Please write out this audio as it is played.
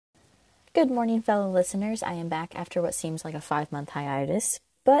Good morning, fellow listeners. I am back after what seems like a 5-month hiatus.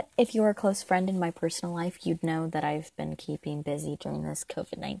 But if you're a close friend in my personal life, you'd know that I've been keeping busy during this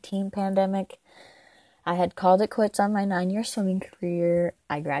COVID-19 pandemic. I had called it quits on my 9-year swimming career.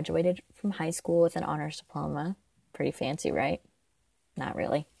 I graduated from high school with an honors diploma. Pretty fancy, right? Not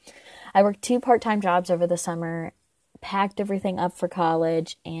really. I worked 2 part-time jobs over the summer, packed everything up for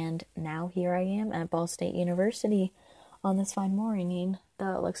college, and now here I am at Ball State University on this fine morning.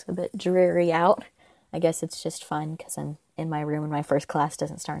 Though it looks a bit dreary out. I guess it's just fun because I'm in my room and my first class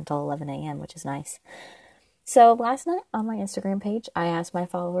doesn't start until 11 a.m., which is nice. So last night on my Instagram page, I asked my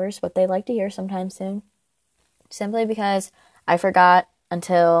followers what they'd like to hear sometime soon. Simply because I forgot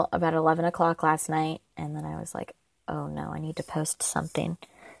until about 11 o'clock last night. And then I was like, oh no, I need to post something.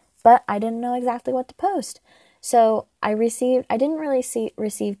 But I didn't know exactly what to post. So I didn't really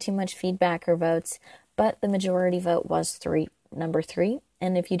receive too much feedback or votes, but the majority vote was number 3.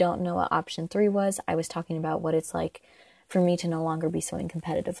 And if you don't know what option 3 was, I was talking about what it's like for me to no longer be swimming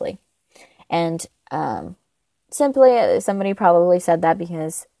competitively. And simply, somebody probably said that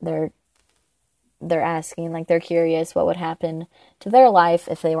because they're asking, like, they're curious what would happen to their life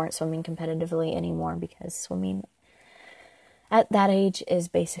if they weren't swimming competitively anymore, because swimming at that age is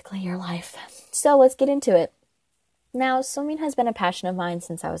basically your life. So let's get into it. Now, swimming has been a passion of mine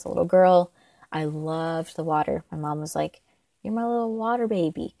since I was a little girl. I loved the water. My mom was like, "You're my little water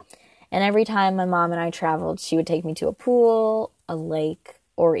baby." And every time my mom and I traveled, she would take me to a pool, a lake,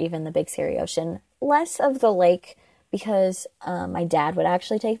 or even the Big Scary Ocean. Less of the lake because my dad would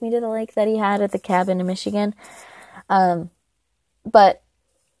actually take me to the lake that he had at the cabin in Michigan. But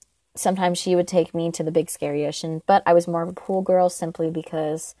sometimes she would take me to the Big Scary Ocean. But I was more of a pool girl simply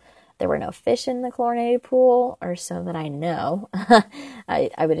because there were no fish in the chlorinated pool, or so that I know.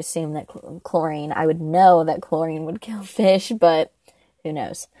 I would assume that I would know that chlorine would kill fish, but who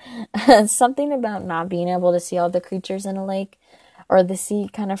knows? Something about not being able to see all the creatures in a lake or the sea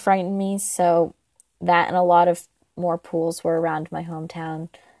kind of frightened me, so that and a lot of more pools were around my hometown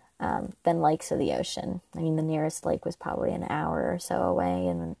than lakes of the ocean. I mean, the nearest lake was probably an hour or so away,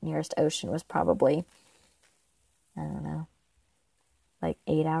 and the nearest ocean was probably, I don't know, like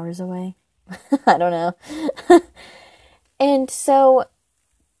 8 hours away. I don't know. And so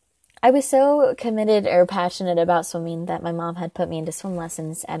I was so committed or passionate about swimming that my mom had put me into swim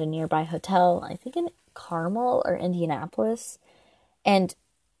lessons at a nearby hotel, I think in Carmel or Indianapolis. And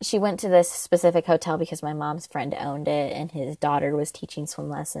she went to this specific hotel because my mom's friend owned it and his daughter was teaching swim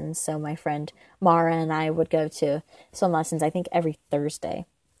lessons. So my friend Mara and I would go to swim lessons, I think every Thursday.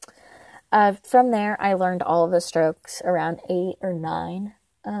 From there, I learned all of the strokes around 8 or 9,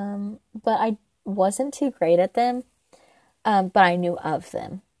 but I wasn't too great at them, but I knew of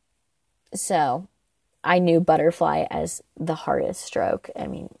them. So I knew butterfly as the hardest stroke. I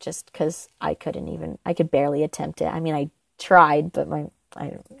mean, just because I could barely attempt it. I mean, I tried, but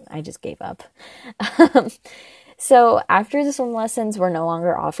I just gave up. So after the swim lessons were no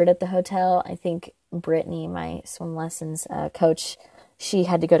longer offered at the hotel, I think Brittany, my swim lessons coach, she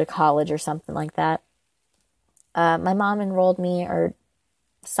had to go to college or something like that. My mom enrolled me or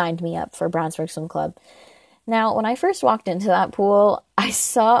signed me up for Brownsburg Swim Club. Now, when I first walked into that pool, I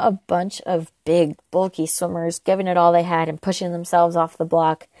saw a bunch of big, bulky swimmers giving it all they had and pushing themselves off the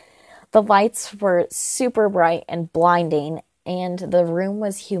block. The lights were super bright and blinding, and the room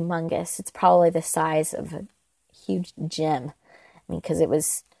was humongous. It's probably the size of a huge gym. I mean, because it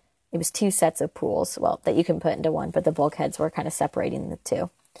was 2 sets of pools, well, that you can put into one, but the bulkheads were kind of separating the 2.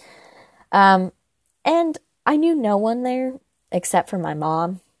 And I knew no one there except for my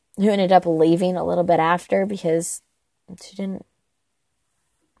mom, who ended up leaving a little bit after because she didn't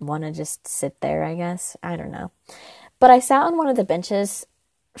want to just sit there, I guess. I don't know. But I sat on one of the benches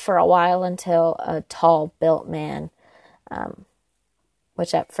for a while until a tall built man,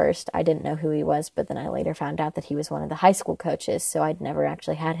 which at first I didn't know who he was, but then I later found out that he was one of the high school coaches, so I'd never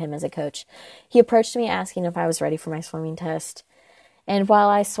actually had him as a coach. He approached me asking if I was ready for my swimming test. And while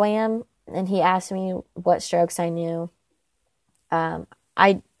I swam and he asked me what strokes I knew,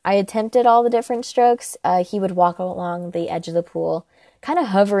 I attempted all the different strokes. He would walk along the edge of the pool, kind of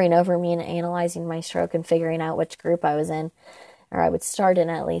hovering over me and analyzing my stroke and figuring out which group I was in, or I would start in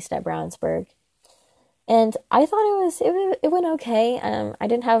at least at Brownsburg. And I thought it went okay. I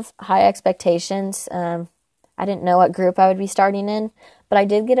didn't have high expectations. I didn't know what group I would be starting in, but I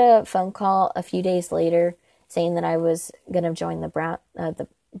did get a phone call a few days later saying that I was going to join the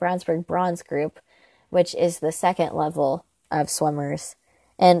Brownsburg Bronze group, which is the second level of swimmers.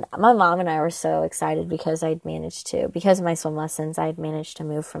 And my mom and I were so excited because because of my swim lessons, I'd managed to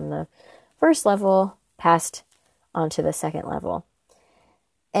move from the first level past onto the second level.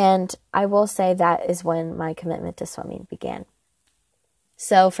 And I will say that is when my commitment to swimming began.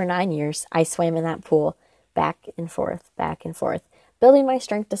 So for 9 years, I swam in that pool back and forth, building my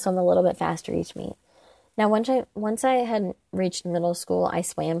strength to swim a little bit faster each meet. Now, once I had reached middle school, I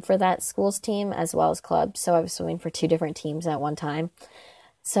swam for that school's team as well as club. So I was swimming for 2 different teams at one time.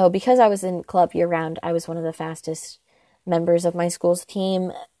 So because I was in club year-round, I was one of the fastest members of my school's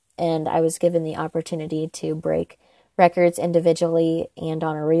team, and I was given the opportunity to break records individually and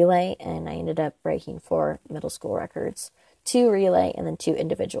on a relay, and I ended up breaking 4 middle school records, 2 relay and then 2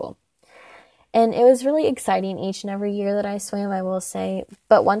 individual. And it was really exciting each and every year that I swam, I will say.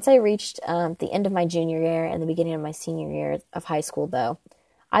 But once I reached the end of my junior year and the beginning of my senior year of high school, though,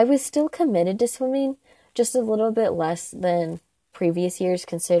 I was still committed to swimming, just a little bit less than previous years,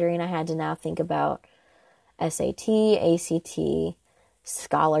 considering I had to now think about SAT, ACT,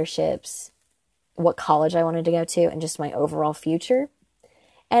 scholarships, what college I wanted to go to, and just my overall future.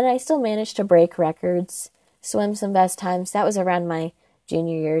 And I still managed to break records, swim some best times. That was around my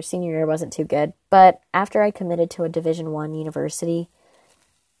junior year. Senior year wasn't too good. But after I committed to a Division I university,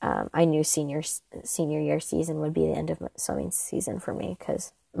 I knew senior year season would be the end of my swimming season for me,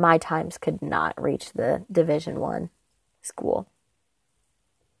 because my times could not reach the Division I school.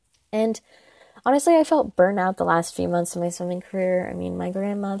 And honestly, I felt burnt out the last few months of my swimming career. I mean, my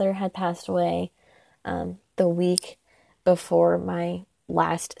grandmother had passed away the week before my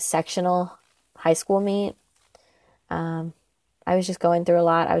last sectional high school meet. I was just going through a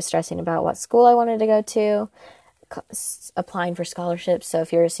lot. I was stressing about what school I wanted to go to, applying for scholarships. So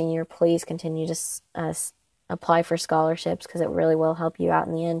if you're a senior, please continue to apply for scholarships, because it really will help you out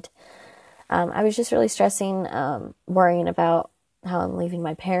in the end. I was just really stressing, worrying about how I'm leaving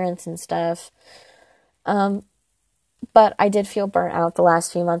my parents and stuff. But I did feel burnt out the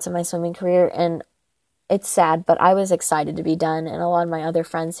last few months of my swimming career, and it's sad, but I was excited to be done. And a lot of my other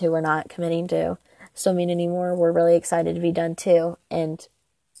friends who were not committing to swimming anymore were really excited to be done too. And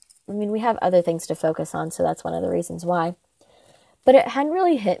I mean, we have other things to focus on, so that's one of the reasons why. But it hadn't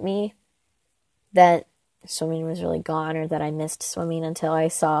really hit me that swimming was really gone, or that I missed swimming, until I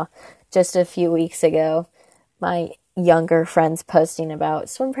saw just a few weeks ago my younger friends posting about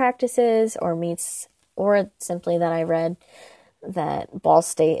swim practices or meets, or simply that I read that Ball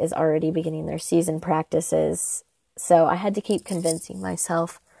State is already beginning their season practices. So I had to keep convincing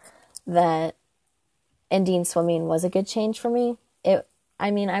myself that ending swimming was a good change for me.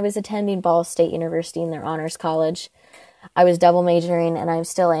 I was attending Ball State University in their honors college. I was double majoring, and I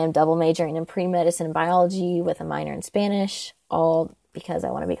still am double majoring in pre-medicine and biology with a minor in Spanish, all because I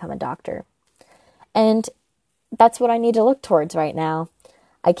want to become a doctor. And that's what I need to look towards right now.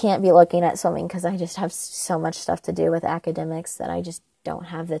 I can't be looking at swimming because I just have so much stuff to do with academics that I just don't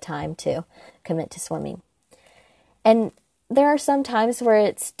have the time to commit to swimming. And there are some times where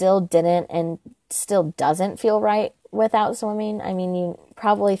it still didn't and still doesn't feel right without swimming. I mean, you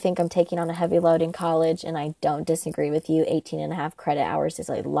probably think I'm taking on a heavy load in college, and I don't disagree with you. 18.5 credit hours is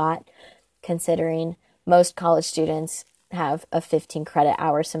a lot, considering most college students have a 15 credit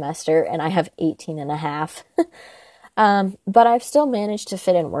hour semester, and I have 18.5. But I've still managed to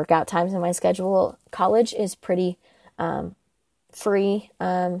fit in workout times in my schedule. College is pretty free.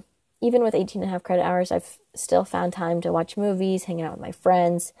 Even with 18.5 credit hours, I've still found time to watch movies, hang out with my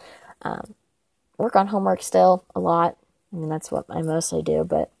friends, work on homework still a lot. I mean, that's what I mostly do,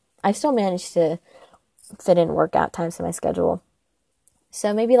 but I still managed to fit in workout times in my schedule.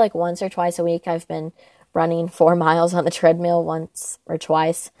 So maybe like once or twice a week, I've been running 4 miles on the treadmill once or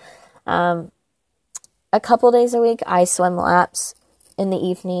twice. A couple days a week, I swim laps in the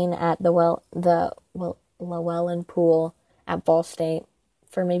evening at the Llewellyn Pool at Ball State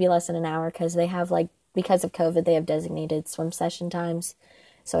for maybe less than an hour, because because of COVID, they have designated swim session times.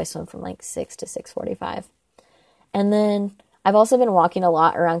 So I swim from 6 to 6:45. And then I've also been walking a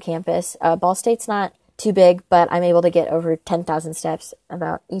lot around campus. Ball State's not too big, but I'm able to get over 10,000 steps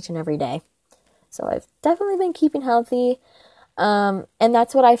about each and every day. So I've definitely been keeping healthy. And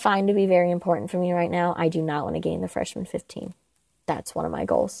that's what I find to be very important for me right now. I do not want to gain the freshman 15. That's one of my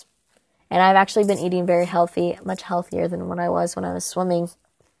goals. And I've actually been eating very healthy, much healthier than what I was when I was swimming,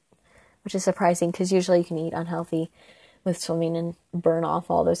 which is surprising because usually you can eat unhealthy with swimming and burn off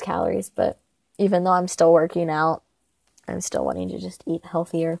all those calories. But even though I'm still working out, I'm still wanting to just eat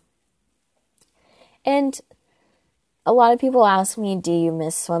healthier. And a lot of people ask me, do you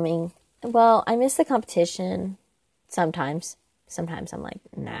miss swimming? Well, I miss the competition sometimes. Sometimes I'm like,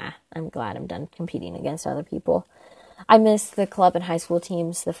 nah, I'm glad I'm done competing against other people. I miss the club and high school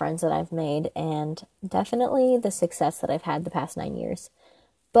teams, the friends that I've made, and definitely the success that I've had the past 9 years.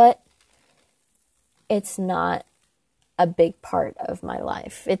 But it's not a big part of my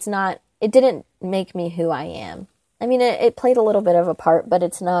life. It didn't make me who I am. I mean, it played a little bit of a part, but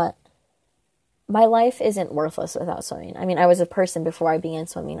it's not, my life isn't worthless without swimming. I mean, I was a person before I began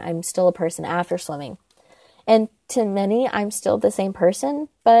swimming. I'm still a person after swimming. And to many, I'm still the same person,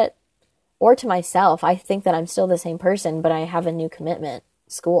 or to myself, I think that I'm still the same person, but I have a new commitment,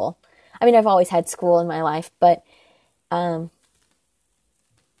 school. I mean, I've always had school in my life, but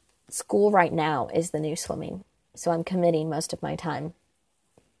school right now is the new swimming. So I'm committing most of my time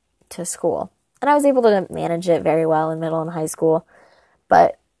to school. And I was able to manage it very well in middle and high school.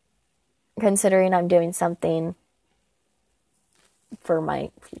 But considering I'm doing something for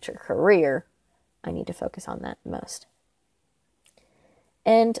my future career, I need to focus on that most.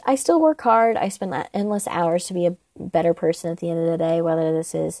 And I still work hard. I spend endless hours to be a better person at the end of the day, whether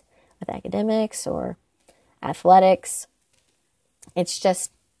this is with academics or athletics. It's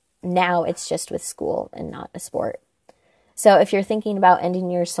just with school and not a sport. So if you're thinking about ending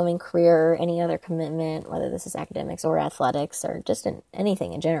your swimming career or any other commitment, whether this is academics or athletics or just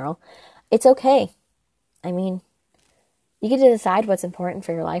anything in general, it's okay. I mean, you get to decide what's important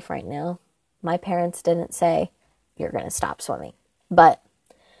for your life right now. My parents didn't say, you're going to stop swimming. But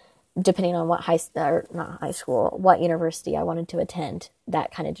depending on what what university I wanted to attend,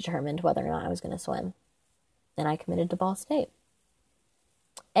 that kind of determined whether or not I was going to swim. And I committed to Ball State.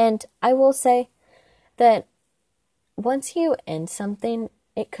 And I will say that once you end something,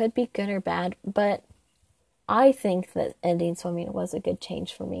 it could be good or bad, but I think that ending swimming was a good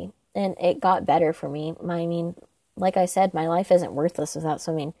change for me. And it got better for me. I mean, like I said, my life isn't worthless without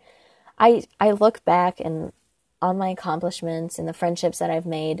swimming. I look back and on my accomplishments and the friendships that I've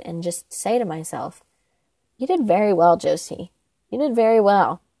made and just say to myself, you did very well, Josie. You did very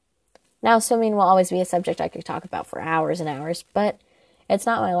well. Now, swimming will always be a subject I could talk about for hours and hours, but it's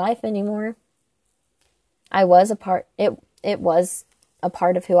not my life anymore. It was a part of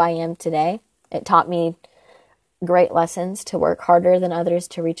who I am today. It taught me great lessons to work harder than others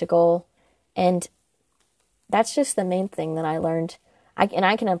to reach a goal. And that's just the main thing that I learned. I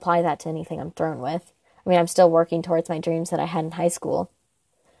can apply that to anything I'm thrown with. I mean, I'm still working towards my dreams that I had in high school.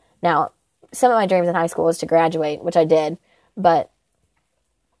 Now, some of my dreams in high school was to graduate, which I did. But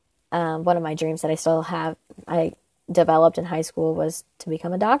one of my dreams that I developed in high school was to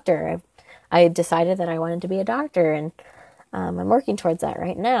become a doctor. I decided that I wanted to be a doctor, and I'm working towards that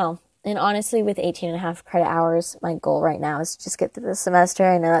right now. And honestly, with 18 and a half credit hours, my goal right now is to just get through the semester.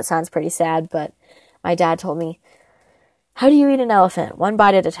 I know that sounds pretty sad, but my dad told me, how do you eat an elephant? One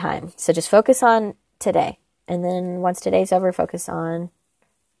bite at a time. So just focus on today. And then once today's over, focus on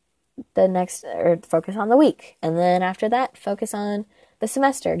the week. And then after that, focus on the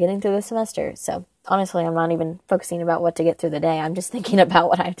semester, getting through the semester. So honestly, I'm not even focusing about what to get through the day. I'm just thinking about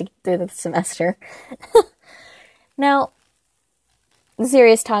what I have to get through the semester. Now,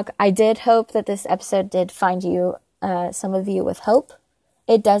 serious talk, I did hope that this episode did find you, some of you, with hope.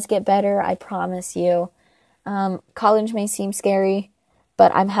 It does get better, I promise you. College may seem scary,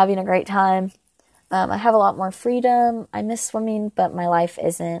 but I'm having a great time. I have a lot more freedom. I miss swimming, but my life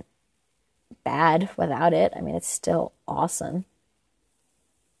isn't bad without it. I mean, it's still awesome.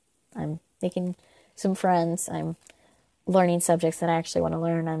 I'm making some friends. I'm learning subjects that I actually want to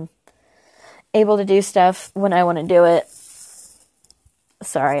learn. I'm able to do stuff when I want to do it.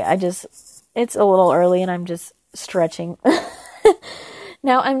 Sorry, it's a little early and I'm just stretching.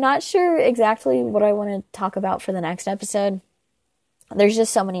 Now, I'm not sure exactly what I want to talk about for the next episode. There's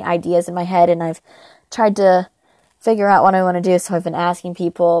just so many ideas in my head, and I've tried to figure out what I want to do, so I've been asking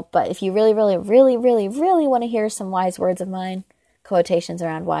people. But if you really, really, really, really, really want to hear some wise words of mine, quotations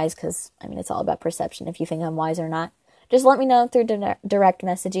around wise, because, I mean, it's all about perception if you think I'm wise or not, just let me know through direct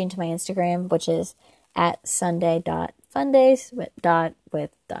messaging to my Instagram, which is at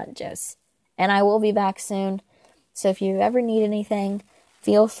sunday.fundays.with.jose. And I will be back soon, so if you ever need anything,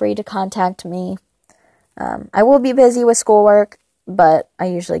 feel free to contact me. I will be busy with schoolwork, but I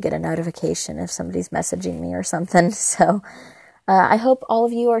usually get a notification if somebody's messaging me or something. So I hope all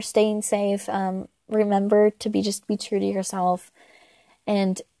of you are staying safe. Remember to be true to yourself.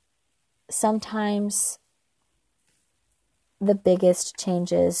 And sometimes the biggest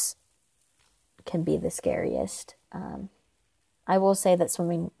changes can be the scariest. I will say that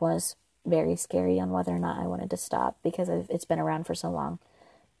swimming was very scary on whether or not I wanted to stop because it's been around for so long.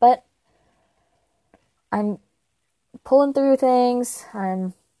 But I'm pulling through things.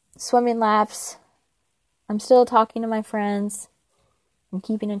 I'm swimming laps. I'm still talking to my friends. I'm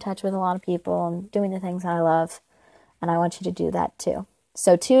keeping in touch with a lot of people. I'm doing the things I love. And I want you to do that too.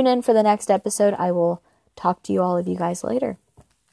 So tune in for the next episode. I will talk to all of you guys later.